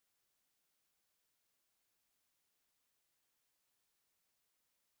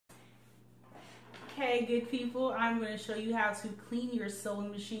Hey good people, I'm going to show you how to clean your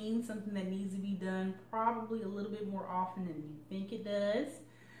sewing machine, something that needs to be done probably a little bit more often than you think it does.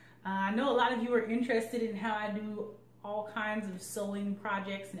 I know a lot of you are interested in how I do all kinds of sewing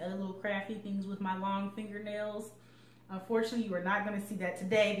projects and other little crafty things with my long fingernails. Unfortunately, you are not going to see that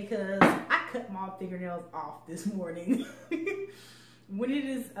today because I cut my fingernails off this morning. When it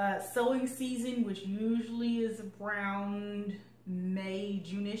is sewing season, which usually is around May,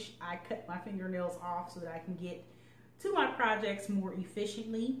 June-ish, I cut my fingernails off so that I can get to my projects more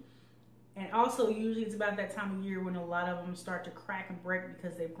efficiently. And also usually it's about that time of year when a lot of them start to crack and break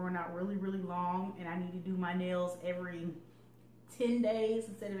because they've grown out really, really long, and I need to do my nails every 10 days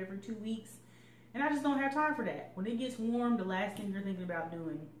instead of every 2 weeks. And I just don't have time for that. When it gets warm, the last thing you're thinking about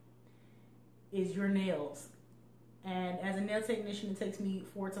doing is your nails. And as a nail technician, it takes me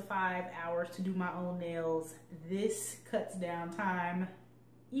 4 to 5 hours to do my own nails. This cuts down time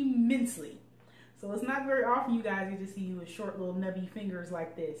immensely. So it's not very often you guys get to see you with short little nubby fingers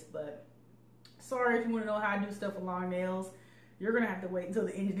like this. But sorry, if you want to know how I do stuff with long nails, you're going to have to wait until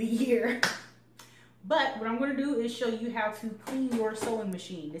the end of the year. But what I'm going to do is show you how to clean your sewing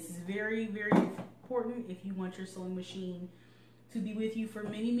machine. This is very, very important if you want your sewing machine to be with you for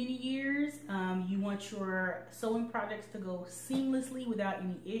many, many years. You want your sewing projects to go seamlessly without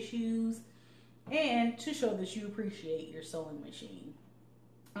any issues, and to show that you appreciate your sewing machine.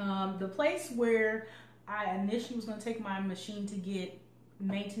 The place where I initially was going to take my machine to get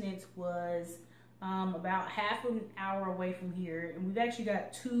maintenance was about half an hour away from here, and we've actually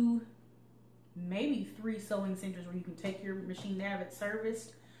got 2, maybe 3 sewing centers where you can take your machine to have it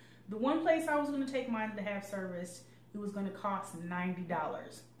serviced. The one place I was going to take mine to have serviced, it was going to cost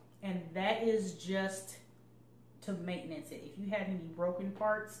 $90, and that is just to maintenance it. If you had any broken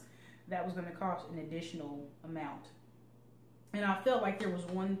parts, that was going to cost an additional amount. And I felt like there was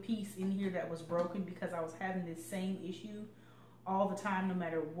one piece in here that was broken because I was having this same issue all the time, no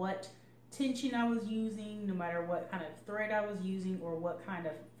matter what tension I was using, no matter what kind of thread I was using, or what kind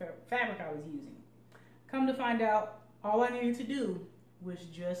of fabric I was using. Come to find out, all I needed to do was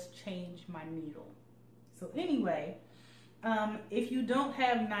just change my needle. So anyway, if you don't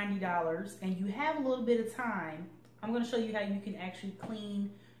have $90 and you have a little bit of time, I'm going to show you how you can actually clean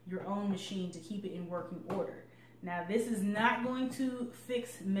your own machine to keep it in working order. Now, this is not going to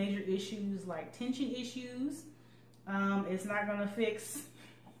fix major issues like tension issues. It's not going to fix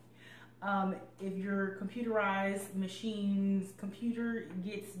if your computerized machine's computer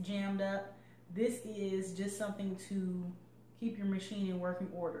gets jammed up. This is just something to keep your machine in working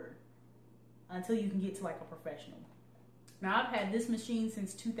order until you can get to like a professional. Now, I've had this machine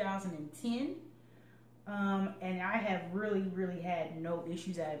since 2010, and I have really had no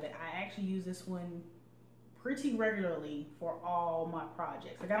issues out of it. I actually use this one pretty regularly for all my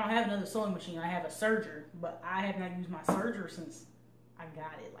projects. Like, I don't have another sewing machine. I have a serger, but I have not used my serger since I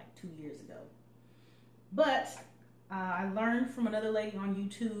got it like 2 years ago. But I learned from another lady on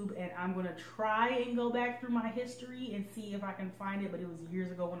YouTube, and I'm going to try and go back through my history and see if I can find it, but it was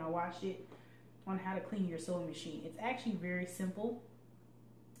years ago when I watched it, on how to clean your sewing machine. It's actually very simple.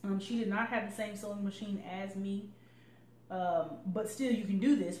 She did not have the same sewing machine as me, but still you can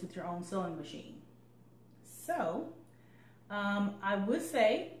do this with your own sewing machine. So I would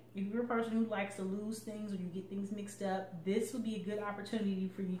say, if you're a person who likes to lose things or you get things mixed up, this would be a good opportunity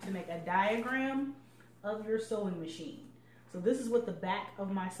for you to make a diagram of your sewing machine. So this is what the back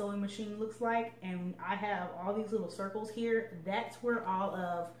of my sewing machine looks like, and I have all these little circles here. That's where all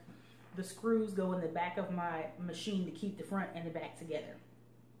of the screws go in the back of my machine to keep the front and the back together.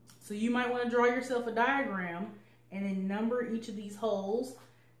 So you might want to draw yourself a diagram and then number each of these holes.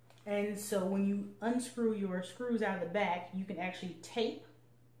 And so when you unscrew your screws out of the back, you can actually tape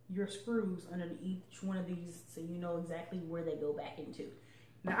your screws under each one of these so you know exactly where they go back into.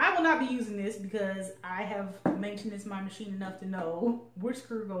 Now, I will not be using this because I have maintenance my machine enough to know which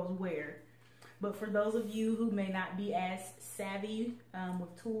screw goes where. But for those of you who may not be as savvy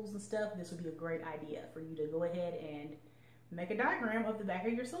with tools and stuff, this would be a great idea for you to go ahead and make a diagram of the back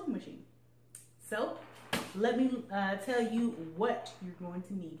of your sewing machine. So let me tell you what you're going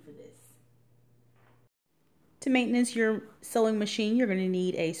to need for this. To maintenance your sewing machine, you're going to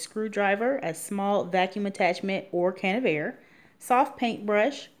need a screwdriver, a small vacuum attachment or can of air, soft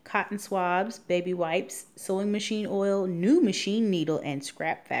paintbrush, cotton swabs, baby wipes, sewing machine oil, new machine needle, and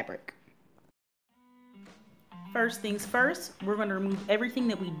scrap fabric. First things first, we're going to remove everything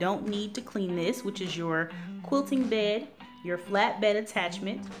that we don't need to clean this, which is your quilting bed, your flat bed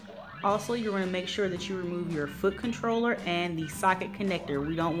attachment. Also, you're going to make sure that you remove your foot controller and the socket connector.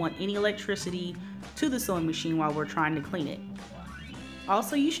 We don't want any electricity to the sewing machine while we're trying to clean it.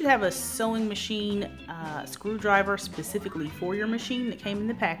 Also, you should have a sewing machine screwdriver specifically for your machine that came in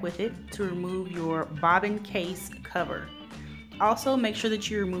the pack with it to remove your bobbin case cover. Also, make sure that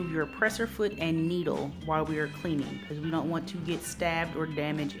you remove your presser foot and needle while we are cleaning, because we don't want to get stabbed or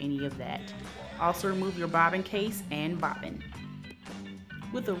damage any of that. Also, remove your bobbin case and bobbin.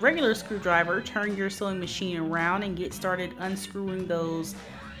 With a regular screwdriver, turn your sewing machine around and get started unscrewing those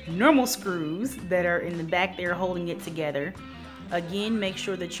normal screws that are in the back there holding it together. Again, make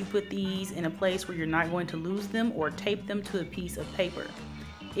sure that you put these in a place where you're not going to lose them, or tape them to a piece of paper.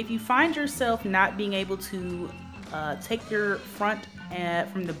 If you find yourself not being able to take your front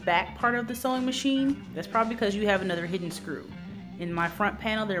from the back part of the sewing machine, that's probably because you have another hidden screw. In my front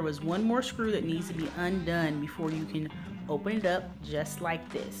panel, there was one more screw that needs to be undone before you can open it up, just like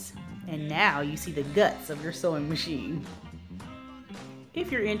this. And now you see the guts of your sewing machine. If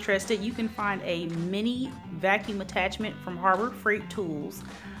you're interested, you can find a mini vacuum attachment from Harbor Freight Tools.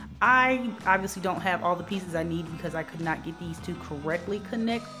 I obviously don't have all the pieces I need because I could not get these to correctly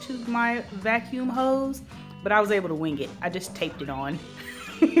connect to my vacuum hose, but I was able to wing it. I just taped it on.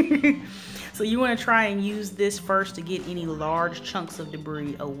 So you want to try and use this first to get any large chunks of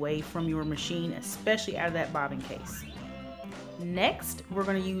debris away from your machine, especially out of that bobbin case. Next, we're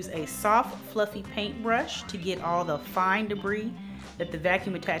going to use a soft, fluffy paintbrush to get all the fine debris that the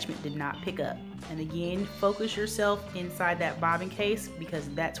vacuum attachment did not pick up. And again, focus yourself inside that bobbin case because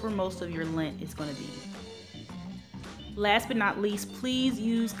that's where most of your lint is going to be. Last but not least, please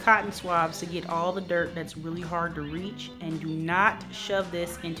use cotton swabs to get all the dirt that's really hard to reach, and do not shove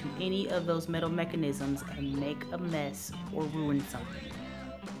this into any of those metal mechanisms and make a mess or ruin something.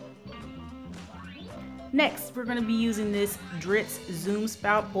 Next, we're going to be using this Dritz Zoom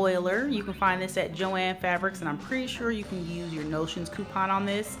Spout Oiler. You can find this at Joann Fabrics, and I'm pretty sure you can use your Notions coupon on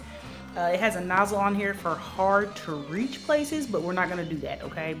this. It has a nozzle on here for hard to reach places, but we're not going to do that,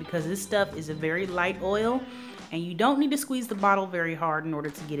 okay? Because this stuff is a very light oil, and you don't need to squeeze the bottle very hard in order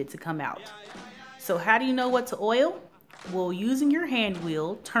to get it to come out. So how do you know what to oil? Well, using your hand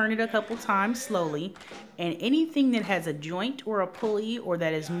wheel, turn it a couple times slowly, and anything that has a joint or a pulley or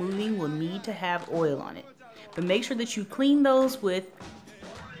that is moving will need to have oil on it. But make sure that you clean those with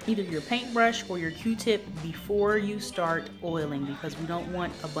either your paintbrush or your Q-tip before you start oiling, because we don't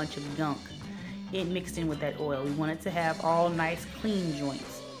want a bunch of gunk mixed in with that oil. We want it to have all nice clean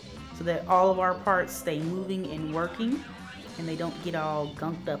joints so that all of our parts stay moving and working and they don't get all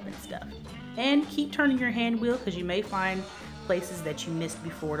gunked up and stuff. And keep turning your hand wheel because you may find places that you missed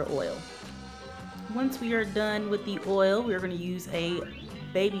before to oil. Once we are done with the oil, we're going to use a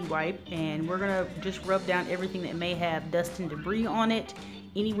baby wipe and we're going to just rub down everything that may have dust and debris on it,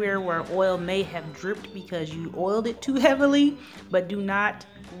 anywhere where oil may have dripped because you oiled it too heavily. But do not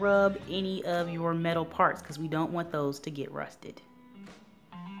rub any of your metal parts because we don't want those to get rusted.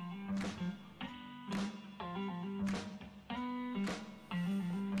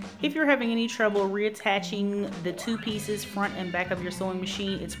 If you're having any trouble reattaching the two pieces front and back of your sewing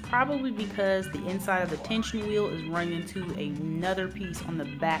machine, it's probably because the inside of the tension wheel is running into another piece on the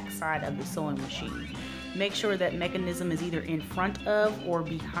back side of the sewing machine. Make sure that mechanism is either in front of or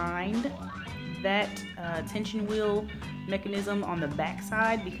behind that tension wheel mechanism on the back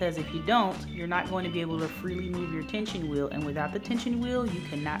side, because if you don't, you're not going to be able to freely move your tension wheel, and without the tension wheel, you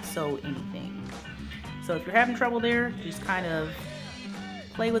cannot sew anything. So if you're having trouble there, just kind of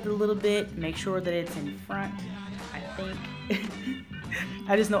play with it a little bit, make sure that it's in front, I think.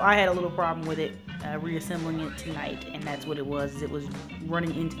 I just know I had a little problem with it reassembling it tonight, and that's what it was. It was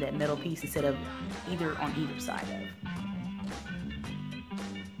running into that metal piece instead of on either side of.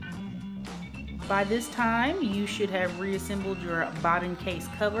 By this time, you should have reassembled your bobbin case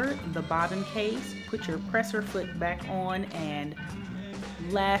cover, the bobbin case, put your presser foot back on, and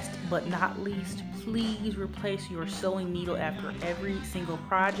last but not least, please replace your sewing needle after every single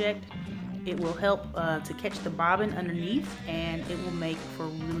project. It will help to catch the bobbin underneath, and it will make for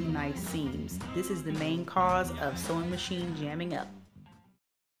really nice seams. This is the main cause of sewing machine jamming up.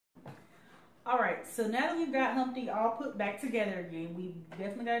 Alright, so now that we've got Humpty all put back together again, we've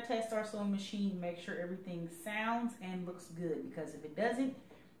definitely got to test our sewing machine, make sure everything sounds and looks good, because if it doesn't,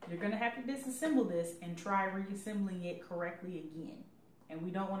 you're going to have to disassemble this and try reassembling it correctly again. And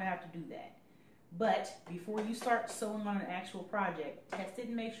we don't want to have to do that. But before you start sewing on an actual project, test it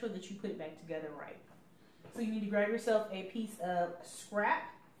and make sure that you put it back together right. So you need to grab yourself a piece of scrap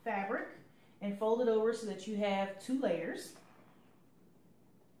fabric and fold it over so that you have 2 layers.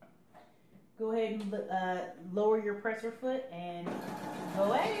 Go ahead and lower your presser foot and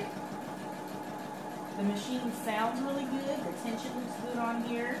go at it. The machine sounds really good. The tension looks good on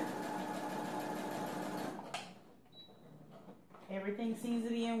here. everything seems to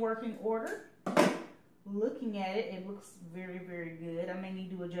be in working order. Looking at it, it looks very, very good. I may need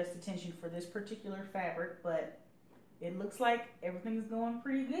to adjust the tension for this particular fabric, but it looks like everything's going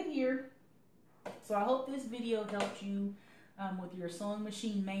pretty good here. So I hope this video helped you with your sewing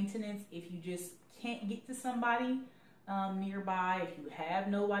machine maintenance. If you just can't get to somebody nearby, if you have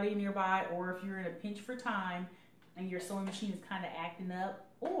nobody nearby, or if you're in a pinch for time and your sewing machine is kind of acting up,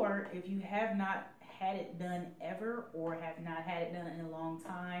 or if you have not had it done ever or have not had it done in a long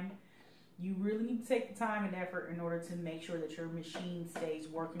time, you really need to take the time and effort in order to make sure that your machine stays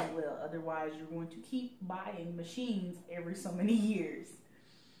working well. Otherwise, you're going to keep buying machines every so many years.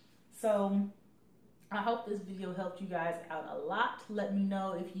 So I hope this video helped you guys out a lot. Let me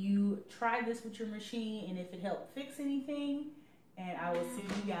know if you tried this with your machine and if it helped fix anything. And I will see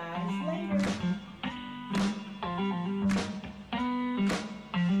you guys later.